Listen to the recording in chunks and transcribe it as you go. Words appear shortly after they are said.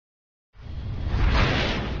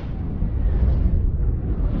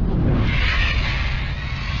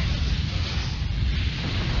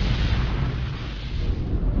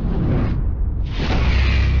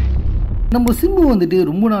நம்ம சிம்பு வந்துட்டு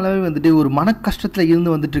ரொம்ப நாளாவே வந்துட்டு ஒரு மன கஷ்டத்தில்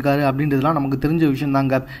இருந்து வந்துட்டு இருக்காரு அப்படின்றதுலாம் நமக்கு தெரிஞ்ச விஷயம்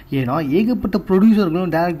தாங்க. ஏன்னா ஏகப்பட்ட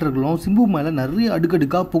ப்ரொடியூசர்களும் டேரக்டர்களும் சிம்பு மேலே நிறைய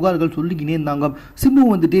அடுக்கடுக்காக புகார்கள் சொல்லிக்கினே இருந்தாங்க. சிம்பு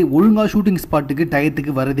வந்துட்டு ஒழுங்காக ஷூட்டிங் ஸ்பாட்டுக்கு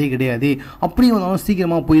டயத்துக்கு வரதே கிடையாது, அப்படியே வந்தாலும்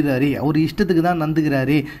சீக்கிரமாக போயிடுறாரு, அவர் இஷ்டத்துக்கு தான்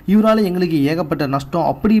நந்துக்கிறாரு, இவரால் எங்களுக்கு ஏகப்பட்ட நஷ்டம்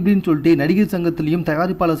அப்படி இப்படின்னு சொல்லிட்டு நடிகர் சங்கத்திலையும்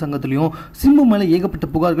தயாரிப்பாளர் சங்கத்திலையும் சிம்பு மேலே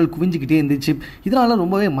ஏகப்பட்ட புகார்கள் குவிஞ்சிக்கிட்டே இருந்துச்சு. இதனால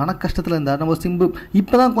ரொம்பவே மன கஷ்டத்தில் இருந்தார் நம்ம சிம்பு.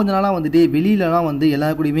 இப்போதான் கொஞ்ச நாளாக வந்துட்டு வெளியிலலாம் வந்து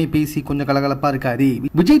எல்லா கூடயுமே பேசி கொஞ்சம் கலகலப்பா இருக்காரு.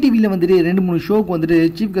 விஜய் டிவில வந்துட்டு 2-3 ஷோக்கு வந்துட்டு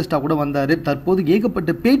சீஃப் கெஸ்டா கூட வந்தாரு. தற்போது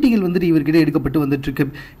ஏகப்பட்ட பேட்டிகள் வந்துட்டு இவர்கிட்ட எடுக்கப்பட்டு வந்துட்டு இருக்கு.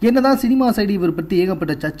 என்னதான் சினிமா சைடு இவர் பற்றி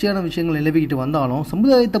ஏகப்பட்ட சர்ச்சையான விஷயங்கள் நிலவிக்கிட்டு வந்தாலும்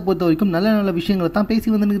சமுதாயத்தை பொறுத்த வரைக்கும் நல்ல நல்ல விஷயங்களை தான்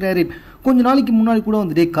பேசி வந்துருக்கிறாரு. கொஞ்ச நாளைக்கு முன்னாடி கூட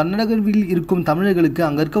வந்துட்டு கர்நாடகாவில் இருக்கும் தமிழர்களுக்கு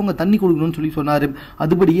அங்க இருக்கவங்க தண்ணி கொடுக்கணும்னு சொல்லி சொன்னாரு.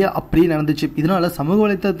 அதுபடியே அப்படியே நடந்துச்சு. இதனால சமூக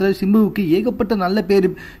வலைத்தளத்தில் சிம்புவுக்கு ஏகப்பட்ட நல்ல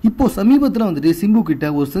பேரு. இப்போ சமீபத்தில் வந்துட்டு சிம்பு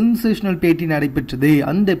கிட்ட ஒரு சென்சேஷனல் பேட்டி நடைபெற்றது.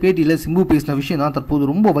 அந்த பேட்டியில சிம்பு பேசின விஷயம் தான்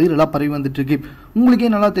தற்போது ரொம்ப வைரலா பரவி வந்துட்டு இருக்கு. உங்களுக்கே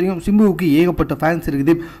நல்லா தெரியும் சிம்புவுக்கு ஏகப்பட்ட ஃபேன்ஸ்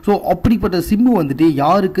இருக்குது. ஸோ அப்படிப்பட்ட சிம்பு வந்துட்டு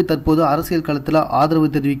யாருக்கு தற்போது அரசியல் களத்தில் ஆதரவு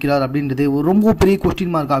தெரிவிக்கிறார் அப்படின்றது ஒரு ரொம்ப பெரிய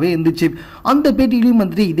கொஸ்டின் மார்க்காகவே இருந்துச்சு. அந்த பேட்டியிலையும்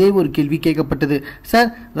வந்துட்டு இதே ஒரு கேள்வி கேட்கப்பட்டது. சார்,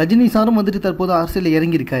 ரஜினி சாரும் வந்துட்டு தற்போது அரசியலில்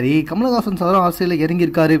இறங்கியிருக்காரு, கமலஹாசன் சாரும் அரசியலில்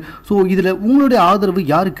இறங்கியிருக்காரு, ஸோ இதில் உங்களுடைய ஆதரவு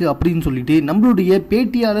யாருக்கு அப்படின்னு சொல்லிட்டு நம்மளுடைய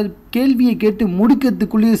பேட்டியாளர் கேள்வியை கேட்டு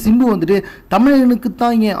முடிக்கிறதுக்குள்ளேயே சிம்பு வந்துட்டு தமிழனுக்கு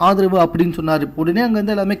தான் ஏன் ஆதரவு அப்படின்னு சொன்னார். உடனே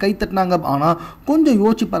அங்கேருந்து எல்லாமே கை தட்டினாங்க. ஆனால் கொஞ்சம்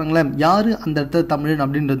யோசிச்சு பாருங்களேன், யார் அந்த இடத்துல தமிழன்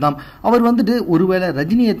அப்படின்றது தான். அவர் வந்துட்டு ஒருவேளை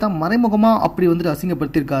ரஜினியை தான் மறைமுகமாக அப்படி வந்துட்டு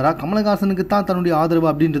அசிங்கப்படுத்தியிருக்காரா, கமலஹாசனுக்கு தான் தன்னுடைய ஆதரவு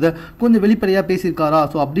அப்படின்றத கொஞ்சம் வெளிப்படையாக பேசியிருக்காரா,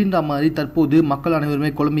 ஸோ அப்படின்ற மாதிரி தற்போது மக்கள்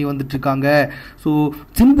அனைவருமே குழம்பி வந்துட்டு இருக்காங்க. ஸோ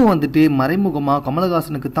சிம்பு வந்துட்டு மறைமுகமாக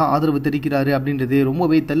கமலஹாசனுக்கு தான் ஆதரவு தெரிவிக்கிறாரு அப்படின்றது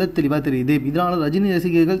ரொம்பவே தெளிவாக தெரியுது. இதனால ரஜினி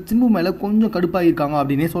ரசிகர்கள் சிம்பு மேலே கொஞ்சம் கடுப்பாயிருக்காங்க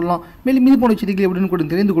அப்படின்னே சொல்லலாம். மேலும் இது போன்ற செய்திகளை உடனுக்குடன்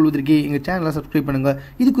தெரிந்து கொள்வதற்கு எங்கள் சேனலை சப்ஸ்கிரைப் பண்ணுங்க.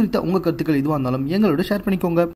 இது குறித்த உங்கள் கருத்துக்கள் எதுவாக இருந்தாலும் எங்களோட ஷேர் பண்ணிக்கோங்க.